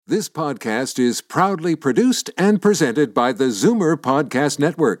This podcast is proudly produced and presented by the Zoomer Podcast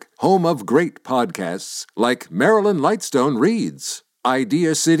Network, home of great podcasts like Marilyn Lightstone Reads,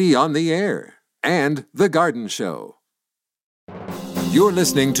 Idea City on the Air, and The Garden Show. You're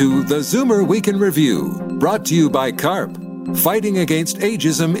listening to the Zoomer Week in Review, brought to you by CARP, fighting against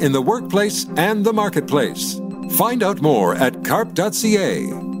ageism in the workplace and the marketplace. Find out more at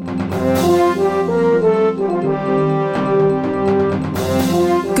carp.ca.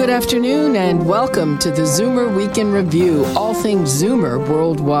 Good afternoon and welcome to the Zoomer Week in Review, all things Zoomer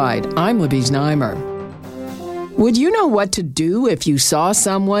worldwide. I'm Libby Znaimer. Would you know what to do if you saw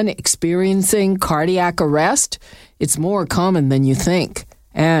someone experiencing cardiac arrest? It's more common than you think.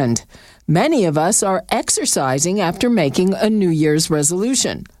 And many of us are exercising after making a New Year's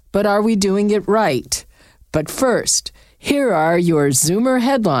resolution. But are we doing it right? But first, here are your Zoomer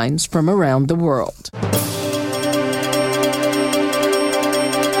headlines from around the world.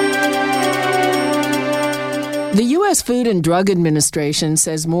 The U.S. Food and Drug Administration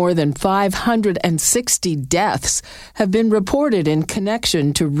says more than 560 deaths have been reported in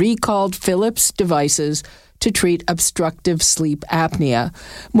connection to recalled Philips devices to treat obstructive sleep apnea.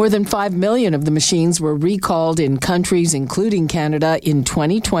 More than 5 million of the machines were recalled in countries including Canada in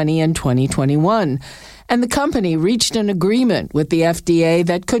 2020 and 2021. And the company reached an agreement with the FDA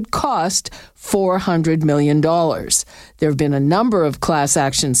that could cost $400 million. There have been a number of class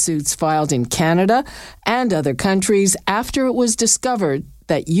action suits filed in Canada and other countries after it was discovered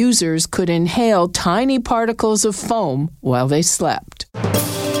that users could inhale tiny particles of foam while they slept.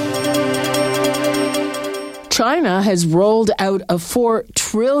 China has rolled out a $4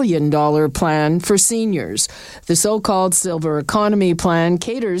 trillion plan for seniors. The so-called Silver Economy Plan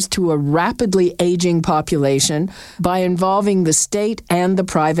caters to a rapidly aging population by involving the state and the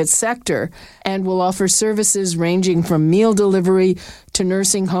private sector and will offer services ranging from meal delivery to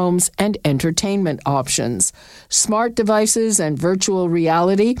nursing homes and entertainment options. Smart devices and virtual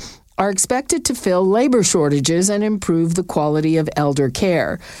reality are expected to fill labor shortages and improve the quality of elder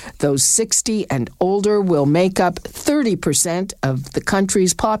care. Those 60 and older will make up 30% of the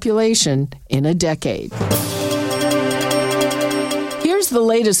country's population in a decade. Here's the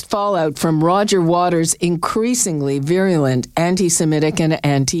latest fallout from Roger Waters' increasingly virulent anti-Semitic and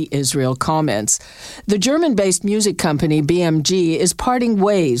anti-Israel comments. The German-based music company BMG is parting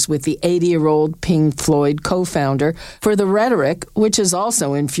ways with the 80-year-old Pink Floyd co-founder for the rhetoric, which has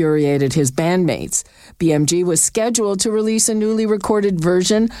also infuriated his bandmates. BMG was scheduled to release a newly recorded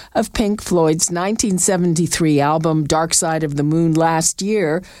version of Pink Floyd's 1973 album Dark Side of the Moon last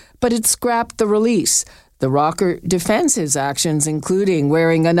year, but it scrapped the release. The rocker defends his actions, including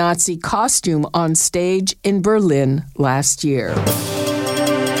wearing a Nazi costume on stage in Berlin last year.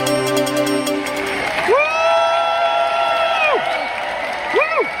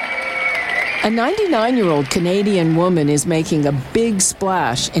 A 99-year-old Canadian woman is making a big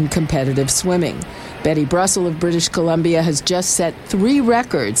splash in competitive swimming. Betty Brussel of British Columbia has just set 3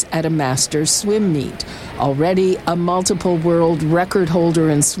 records at a Masters swim meet. Already a multiple world record holder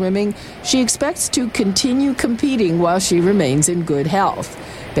in swimming, she expects to continue competing while she remains in good health.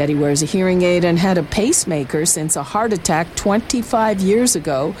 Betty wears a hearing aid and had a pacemaker since a heart attack 25 years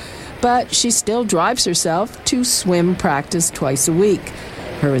ago, but she still drives herself to swim practice twice a week.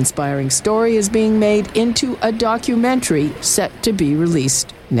 Her inspiring story is being made into a documentary set to be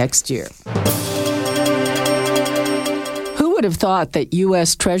released next year. Who would have thought that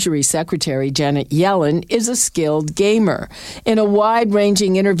U.S. Treasury Secretary Janet Yellen is a skilled gamer? In a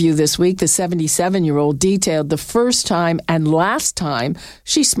wide-ranging interview this week, the 77-year-old detailed the first time and last time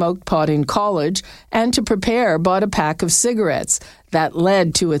she smoked pot in college and to prepare bought a pack of cigarettes. That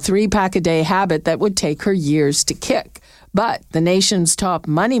led to a 3-pack-a-day habit that would take her years to kick. But the nation's top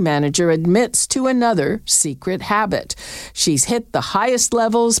money manager admits to another secret habit. She's hit the highest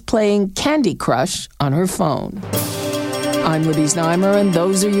levels playing Candy Crush on her phone. I'm Libby Znaimer, and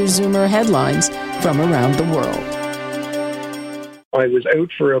those are your Zoomer headlines from around the world. I was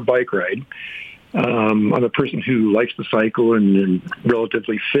out for a bike ride. I'm a person who likes to cycle and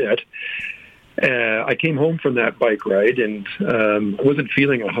relatively fit. I came home from that bike ride and I wasn't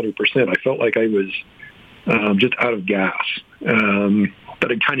feeling 100%. I felt like I was just out of gas,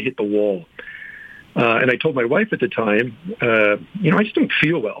 that I'd kind of hit the wall. And I told my wife at the time, I just don't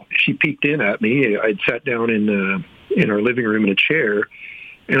feel well. She peeked in at me. I'd sat down in our living room in a chair,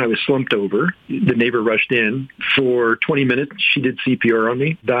 and I was slumped over. The neighbor rushed in. For 20 minutes, she did CPR on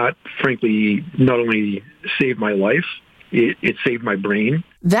me. That, frankly, not only saved my life, it saved my brain.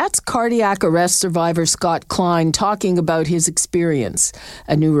 That's cardiac arrest survivor Scott Klein talking about his experience.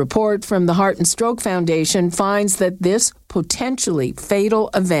 A new report from the Heart and Stroke Foundation finds that this potentially fatal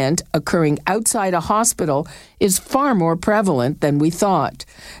event occurring outside a hospital is far more prevalent than we thought.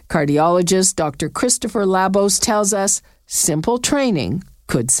 Cardiologist Dr. Christopher Labos tells us simple training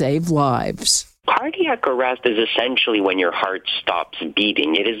could save lives. Cardiac arrest is essentially when your heart stops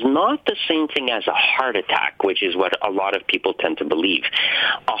beating. It is not the same thing as a heart attack, which is what a lot of people tend to believe.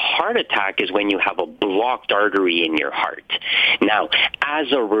 A heart attack is when you have a blocked artery in your heart. Now,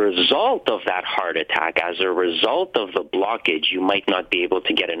 as a result of that heart attack, as a result of the blockage, you might not be able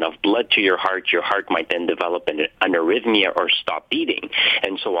to get enough blood to your heart. Your heart might then develop an arrhythmia or stop beating.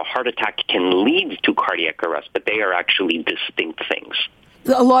 And so a heart attack can lead to cardiac arrest, but they are actually distinct things.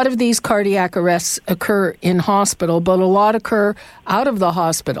 A lot of these cardiac arrests occur in hospital, but a lot occur out of the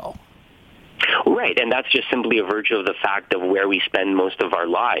hospital. Right, and that's just simply a virtue of the fact of where we spend most of our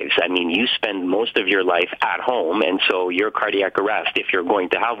lives. I mean, you spend most of your life at home, and so your cardiac arrest, if you're going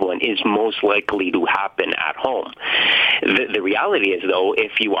to have one, is most likely to happen at home. The reality is, though,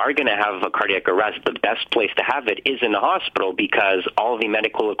 if you are going to have a cardiac arrest, the best place to have it is in the hospital because all the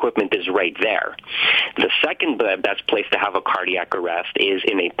medical equipment is right there. The second best place to have a cardiac arrest is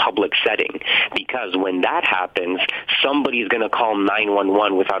in a public setting because when that happens, somebody's going to call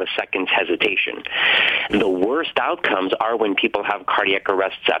 911 without a second's hesitation. The worst outcomes are when people have cardiac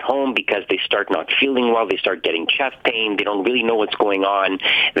arrests at home because they start not feeling well, they start getting chest pain, they don't really know what's going on.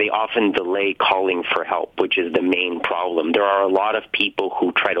 They often delay calling for help, which is the main problem. There are a lot of people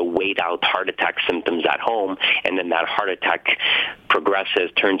who try to wait out heart attack symptoms at home, and then that heart attack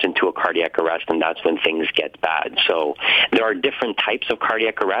progresses, turns into a cardiac arrest, and that's when things get bad. So there are different types of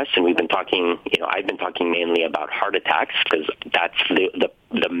cardiac arrests, and we've been talking, I've been talking mainly about heart attacks because that's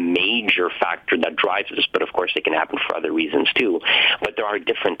the major factor that drives this, but of course it can happen for other reasons too. But there are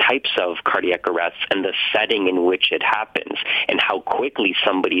different types of cardiac arrests, and the setting in which it happens and how quickly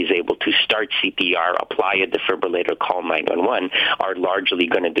somebody is able to start CPR, apply a defibrillator, call 911 are largely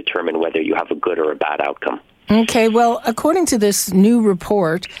going to determine whether you have a good or a bad outcome. Okay, well, according to this new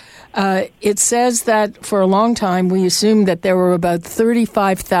report, it says that for a long time we assumed that there were about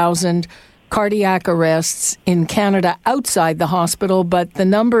 35,000 cardiac arrests in Canada outside the hospital, but the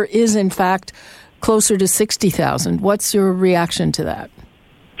number is, in fact, closer to 60,000. What's your reaction to that?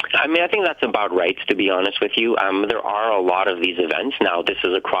 I mean, I think that's about right, to be honest with you. There are a lot of these events. Now, this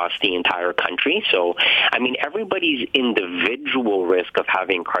is across the entire country. So, I mean, everybody's individual risk of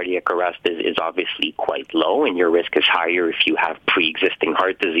having cardiac arrest is obviously quite low, and your risk is higher if you have pre-existing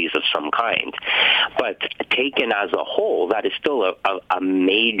heart disease of some kind. But taken as a whole, that is still a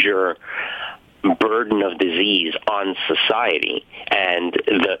major burden of disease on society. And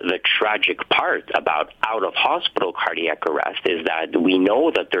the tragic part about out-of-hospital cardiac arrest is that we know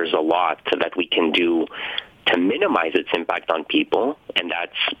that there's a lot that we can do to minimize its impact on people, and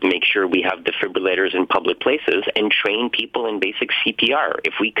that's make sure we have defibrillators in public places and train people in basic CPR.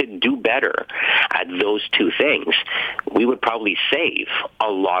 If we could do better at those two things, we would probably save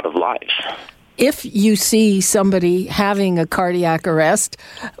a lot of lives. If you see somebody having a cardiac arrest,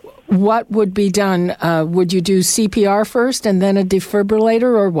 what would be done? Would you do CPR first and then a defibrillator,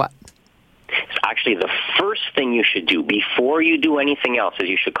 or what? Actually, the first thing you should do before you do anything else is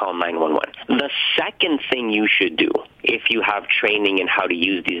you should call 911. The second thing you should do, if you have training in how to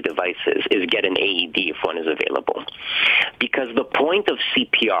use these devices, is get an AED if one is available. Because the point of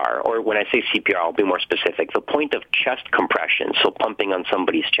CPR, or when I say CPR, I'll be more specific, the point of chest compression, so pumping on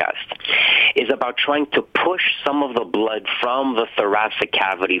somebody's chest, is about trying to push some of the blood from the thoracic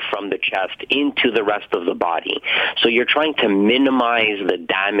cavity, from the chest, into the rest of the body. So you're trying to minimize the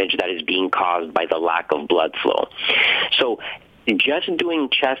damage that is being caused by the lack of blood flow. So just doing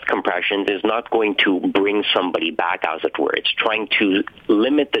chest compressions is not going to bring somebody back, as it were. It's trying to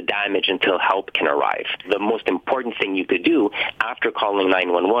limit the damage until help can arrive. The most important thing you could do after calling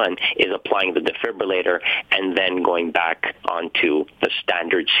 911 is applying the defibrillator and then going back onto the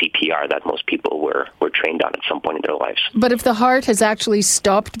standard CPR that most people were trained on at some point in their lives. But if the heart has actually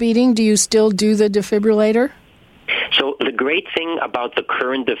stopped beating, do you still do the defibrillator? So the great thing about the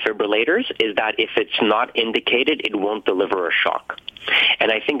current defibrillators is that if it's not indicated, it won't deliver a shock.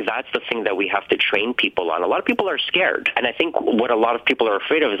 And I think that's the thing that we have to train people on. A lot of people are scared. And I think what a lot of people are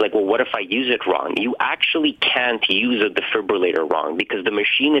afraid of is like, well, what if I use it wrong? You actually can't use a defibrillator wrong, because the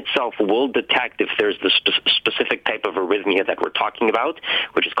machine itself will detect if there's the specific type of arrhythmia that we're talking about,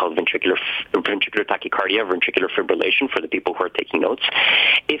 which is called ventricular tachycardia, ventricular fibrillation for the people who are taking notes.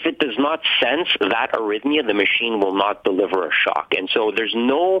 If it does not sense that arrhythmia, the machine will not deliver a shock. And so there's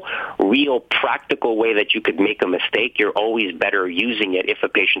no real practical way that you could make a mistake. You're always better using it if a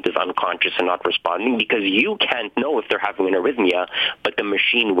patient is unconscious and not responding, because you can't know if they're having an arrhythmia, but the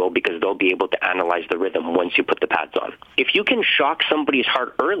machine will, because they'll be able to analyze the rhythm once you put the pads on. If you can shock somebody's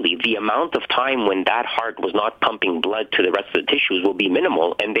heart early, the amount of time when that heart was not pumping blood to the rest of the tissues will be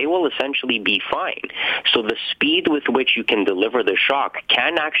minimal, and they will essentially be fine. So the speed with which you can deliver the shock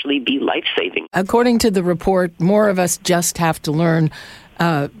can actually be life-saving. According to the report, more of us just have to learn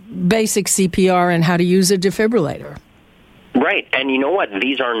basic CPR and how to use a defibrillator. Right, and you know what?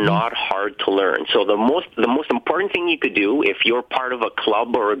 These are not hard to learn. So the most important thing you could do, if you're part of a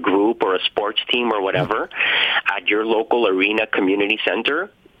club or a group or a sports team or whatever, at your local arena community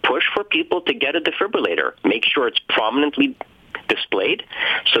center, push for people to get a defibrillator. Make sure it's prominently displayed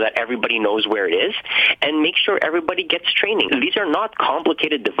so that everybody knows where it is, and make sure everybody gets training. These are not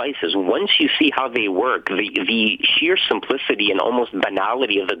complicated devices. Once you see how they work, the sheer simplicity and almost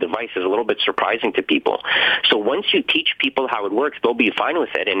banality of the device is a little bit surprising to people. So once you teach people how it works, they'll be fine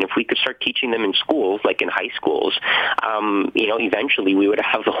with it. And if we could start teaching them in schools, like in high schools, eventually we would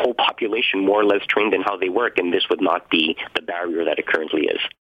have the whole population more or less trained in how they work, and this would not be the barrier that it currently is.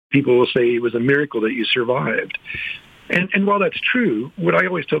 People will say it was a miracle that you survived. And while that's true, what I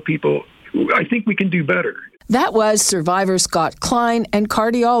always tell people, I think we can do better. That was survivor Scott Klein and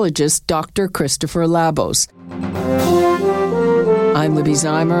cardiologist Dr. Christopher Labos. I'm Libby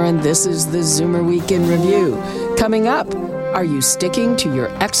Zeimer, and this is the Zoomer Week in Review. Coming up, are you sticking to your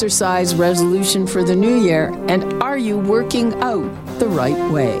exercise resolution for the new year, and are you working out the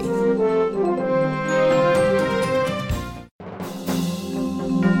right way?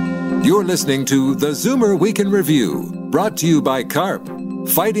 You're listening to the Zoomer Week in Review, brought to you by CARP,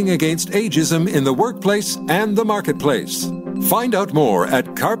 fighting against ageism in the workplace and the marketplace. Find out more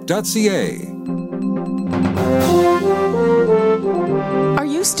at carp.ca. Are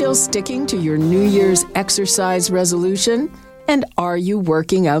you still sticking to your New Year's exercise resolution? And are you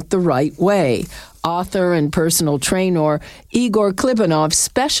working out the right way? Author and personal trainer Igor Klibanov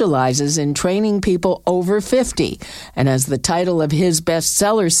specializes in training people over 50. And as the title of his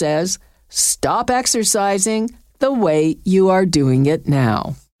bestseller says, stop exercising the way you are doing it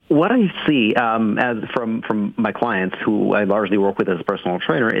now. What I see as from my clients, who I largely work with as a personal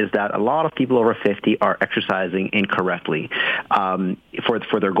trainer, is that a lot of people over 50 are exercising incorrectly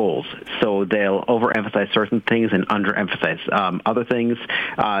for their goals. So they'll overemphasize certain things and underemphasize other things.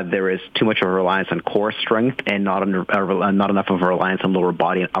 There is too much of a reliance on core strength and not enough of a reliance on lower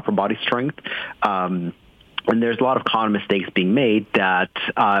body and upper body strength. And there's a lot of common mistakes being made that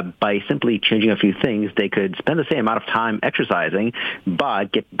by simply changing a few things, they could spend the same amount of time exercising,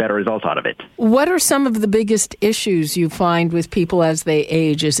 but get better results out of it. What are some of the biggest issues you find with people as they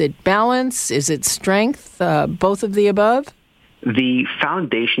age? Is it balance? Is it strength? Both of the above? The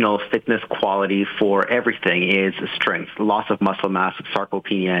foundational fitness quality for everything is strength, loss of muscle mass,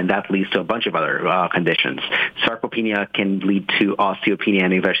 sarcopenia, and that leads to a bunch of other conditions. Sarcopenia can lead to osteopenia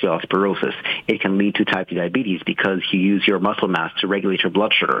and eventually osteoporosis. It can lead to type 2 diabetes because you use your muscle mass to regulate your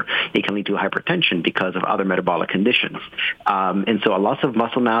blood sugar. It can lead to hypertension because of other metabolic conditions. And so a loss of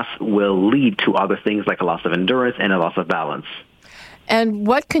muscle mass will lead to other things like a loss of endurance and a loss of balance. And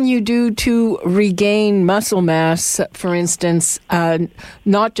what can you do to regain muscle mass, for instance,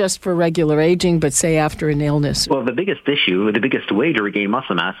 not just for regular aging, but say after an illness? Well, the biggest way to regain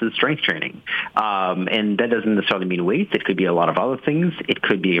muscle mass is strength training. And that doesn't necessarily mean weight. It could be a lot of other things. It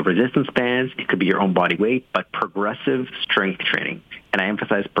could be resistance bands. It could be your own body weight, but progressive strength training. And I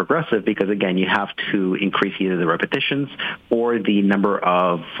emphasize progressive because, again, you have to increase either the repetitions or the number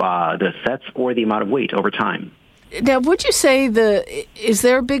of the sets or the amount of weight over time. Now, would you say is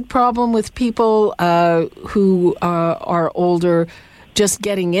there a big problem with people who are older just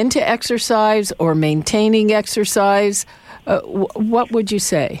getting into exercise or maintaining exercise? What would you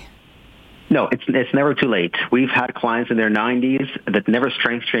say? No, it's never too late. We've had clients in their 90s that never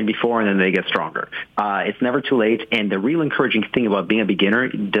strength trained before, and then they get stronger. It's never too late, and the real encouraging thing about being a beginner,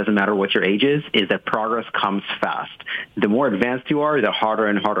 it doesn't matter what your age is that progress comes fast. The more advanced you are, the harder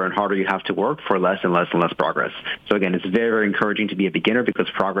and harder and harder you have to work for less and less and less progress. So again, it's very, very encouraging to be a beginner because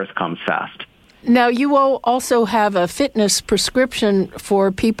progress comes fast. Now, you also have a fitness prescription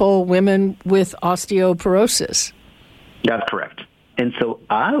for women with osteoporosis. That's correct. And so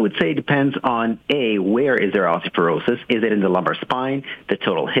I would say it depends on A, where is their osteoporosis? Is it in the lumbar spine, the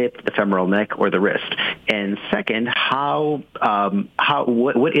total hip, the femoral neck, or the wrist? And second,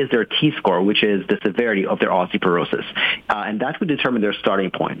 what is their T-score, which is the severity of their osteoporosis? And that would determine their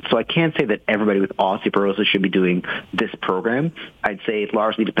starting point. So I can't say that everybody with osteoporosis should be doing this program. I'd say it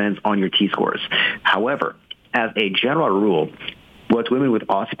largely depends on your T-scores. However, as a general rule, what women with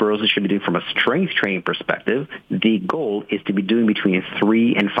osteoporosis should be doing from a strength training perspective, the goal is to be doing between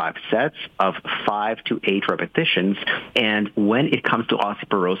 3 and 5 sets of 5 to 8 repetitions. And when it comes to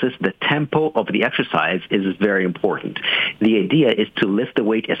osteoporosis, the tempo of the exercise is very important. The idea is to lift the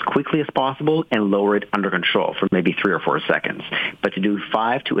weight as quickly as possible and lower it under control for maybe 3 or 4 seconds. But to do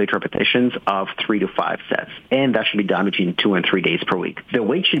 5 to 8 repetitions of 3 to 5 sets. And that should be done between 2 and 3 days per week. The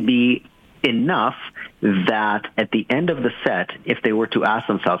weight should be enough that at the end of the set, if they were to ask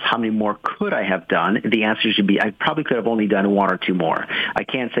themselves, how many more could I have done? The answer should be, I probably could have only done 1 or 2 more. I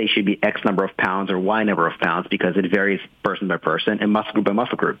can't say it should be X number of pounds or Y number of pounds because it varies person by person and muscle group by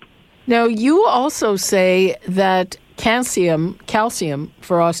muscle group. Now, you also say that calcium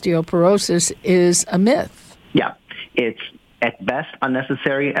for osteoporosis is a myth. Yeah, it's at best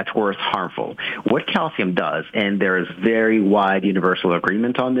unnecessary, at worst harmful. What calcium does, and there is very wide universal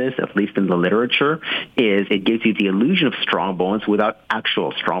agreement on this, at least in the literature, is it gives you the illusion of strong bones without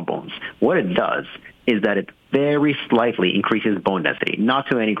actual strong bones. What it does is that it very slightly increases bone density, not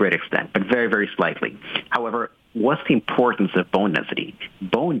to any great extent, but very, very slightly. However, what's the importance of bone density?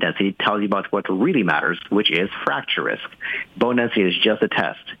 Bone density tells you about what really matters, which is fracture risk. Bone density is just a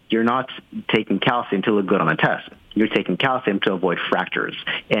test. You're not taking calcium to look good on a test. You're taking calcium to avoid fractures,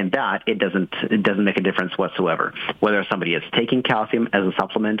 and that it doesn't make a difference whatsoever. Whether somebody is taking calcium as a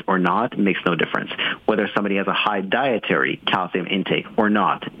supplement or not makes no difference. Whether somebody has a high dietary calcium intake or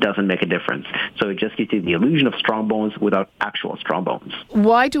not doesn't make a difference. So it just gives you the illusion of strong bones without actual strong bones.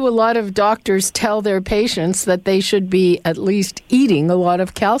 Why do a lot of doctors tell their patients that they should be at least eating a lot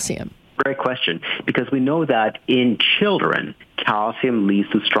of calcium? Great question, because we know that in children, calcium leads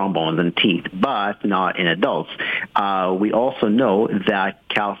to strong bones and teeth, but not in adults. We also know that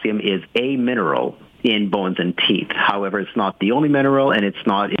calcium is a mineral in bones and teeth. However, it's not the only mineral, and it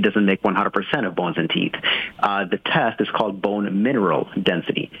doesn't make 100% of bones and teeth. The test is called bone mineral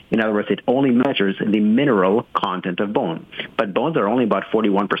density. In other words, it only measures the mineral content of bone. But bones are only about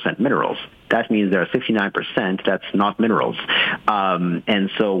 41% minerals. That means there are 59% that's not minerals. And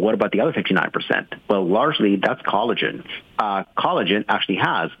so what about the other 59%? Well, largely that's collagen. Collagen actually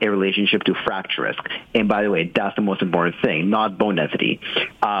has a relationship to fracture risk. And by the way, that's the most important thing, not bone density.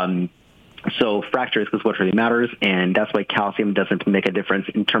 So fracture risk is what really matters, and that's why calcium doesn't make a difference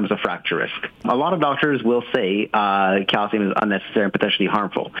in terms of fracture risk. A lot of doctors will say calcium is unnecessary and potentially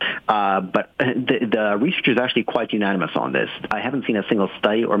harmful, but the research is actually quite unanimous on this. I haven't seen a single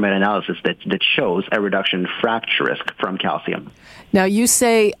study or meta-analysis that shows a reduction in fracture risk from calcium. Now, you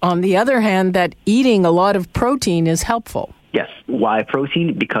say, on the other hand, that eating a lot of protein is helpful. Yes. Why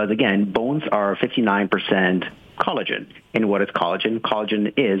protein? Because, again, bones are 59% collagen. And what is collagen?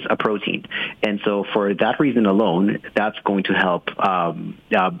 Collagen is a protein. And so for that reason alone, that's going to help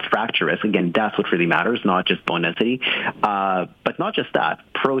fracture risk. Again, that's what really matters, not just bone density. But not just that.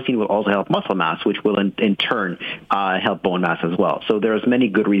 Protein will also help muscle mass, which will in turn help bone mass as well. So there's many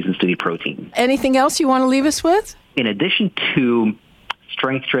good reasons to eat protein. Anything else you want to leave us with? In addition to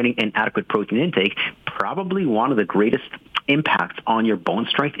strength training and adequate protein intake, probably one of the greatest impacts on your bone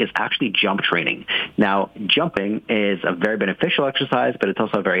strength is actually jump training. Now, jumping is a very beneficial exercise, but it's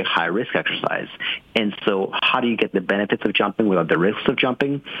also a very high-risk exercise. And so how do you get the benefits of jumping without the risks of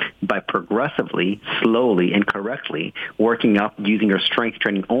jumping? By progressively, slowly, and correctly working up using your strength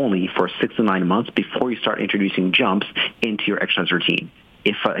training only for 6 to 9 months before you start introducing jumps into your exercise routine.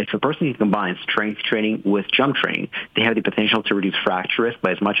 If a person can combine strength training with jump training, they have the potential to reduce fracture risk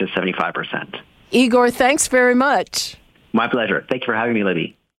by as much as 75%. Igor, thanks very much. My pleasure. Thank you for having me,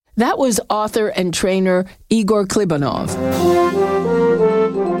 Libby. That was author and trainer Igor Klibanov.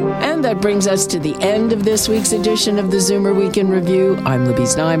 And that brings us to the end of this week's edition of the Zoomer Week in Review. I'm Libby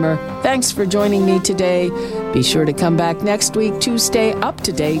Znaimer. Thanks for joining me today. Be sure to come back next week to stay up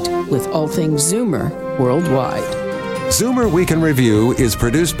to date with all things Zoomer worldwide. Zoomer Week in Review is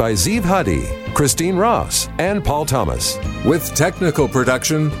produced by Zeev Huddy, Christine Ross, and Paul Thomas, with technical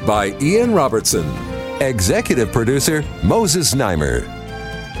production by Ian Robertson. Executive producer, Moses Znaimer.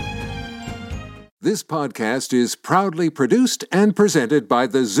 This podcast is proudly produced and presented by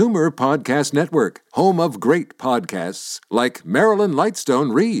the Zoomer Podcast Network, home of great podcasts like Marilyn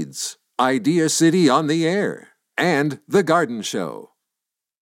Lightstone Reads, Idea City on the Air, and The Garden Show.